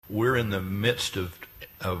we're in the midst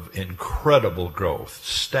of incredible growth,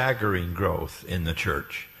 staggering growth in the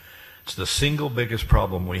church. It's the single biggest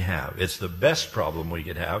problem we have. It's the best problem we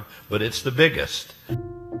could have, but it's the biggest.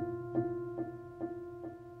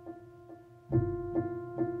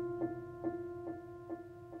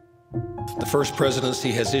 The First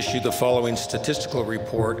Presidency has issued the following statistical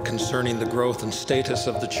report concerning the growth and status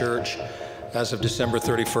of the church as of December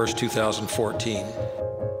 31st, 2014.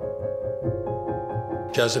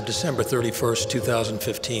 As of December 31st,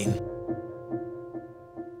 2015.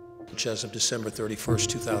 As of December 31st,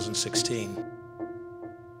 2016.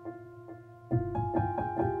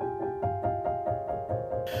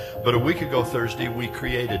 But a week ago Thursday, we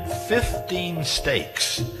created 15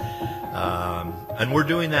 stakes. And we're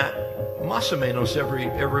doing that más o menos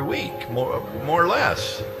every week, more or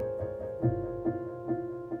less.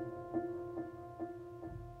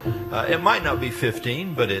 It might not be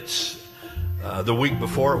 15, but it's the week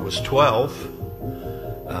before it was 12.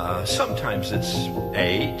 Sometimes it's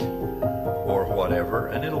 8 or whatever,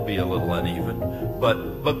 and it'll be a little uneven.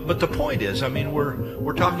 But the point is, I mean,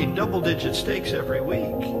 we're talking double-digit stakes every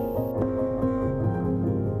week.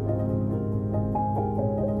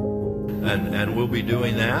 And we'll be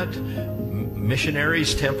doing that.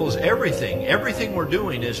 Missionaries, temples, everything. Everything we're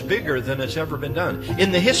doing is bigger than it's ever been done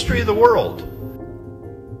in the history of the world.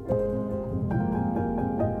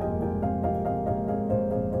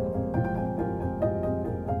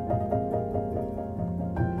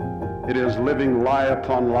 It is living lie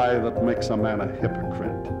upon lie that makes a man a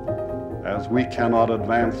hypocrite. As we cannot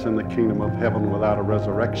advance in the kingdom of heaven without a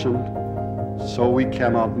resurrection, so we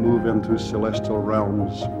cannot move into celestial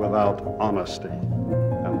realms without honesty.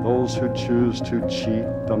 And those who choose to cheat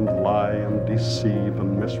and lie and deceive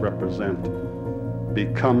and misrepresent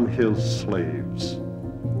become his slaves.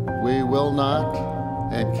 We will not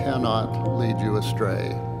and cannot lead you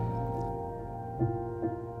astray.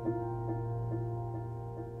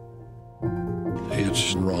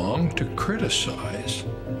 It's wrong to criticize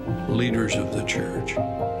leaders of the church,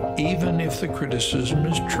 even if the criticism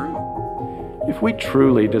is true. If we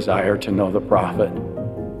truly desire to know the prophet,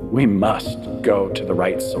 we must go to the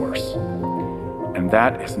right source. And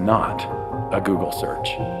that is not a Google search.